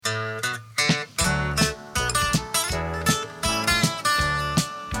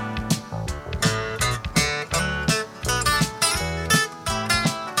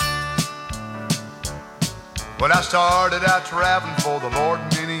When I started out traveling for the Lord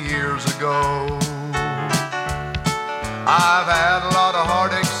many years ago. I've had a lot of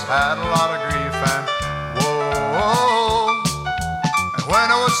heartaches, had a lot of grief, and whoa. And when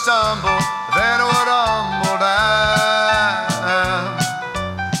I would stumble, then I would humble down.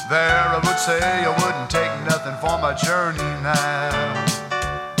 There I would say I wouldn't take nothing for my journey now.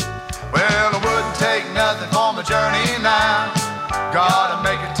 Well, I wouldn't take nothing for my journey now. Gotta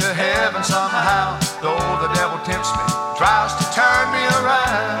make it to heaven somehow. Though the devil tempts me, tries to turn me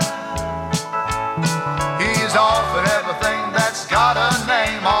around. He's offered everything that's got a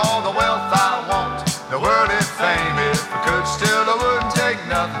name. All the wealth I want, the worldly fame. If I could still, I wouldn't take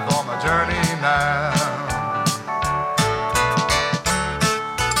nothing for my journey now.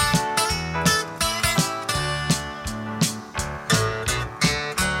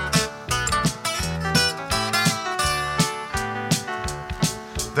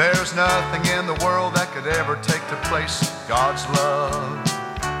 There's nothing in the world that could ever take the place of God's love.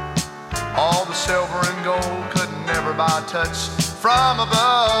 All the silver and gold could never buy a touch from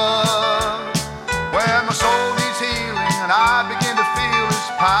above. When my soul needs healing and I begin to feel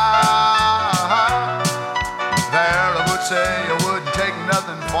His power, there I would say I wouldn't take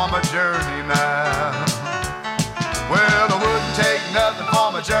nothing for my journey now. Well, I wouldn't take nothing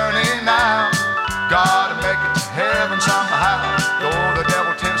for my journey now. Gotta make it to heaven somehow. Though the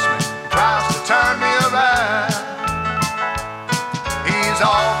devil tempts me, tries to turn me around. He's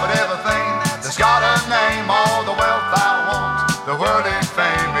offered everything that's got a name. All the wealth I want, the worldly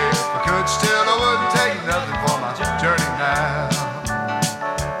fame. If I could still, I wouldn't take nothing for my journey now.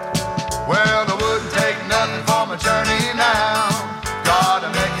 Well, I wouldn't take nothing for my journey now.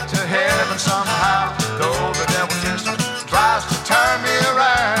 Gotta make it to heaven somehow. Though the devil tempts me, tries to turn me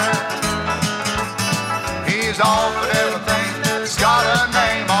around. He's offered everything that's got a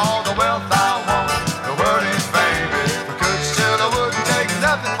name. All the wealth I want, the worldly fame. If I could still, I wouldn't take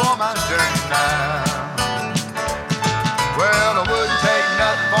nothing for my journey now. Well, I wouldn't take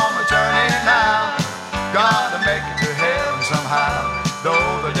nothing for my journey now. Gotta make it to heaven somehow.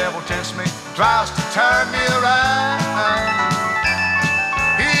 Though the devil tempts me, tries to turn me around.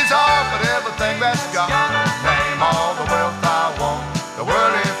 He's offered everything that's got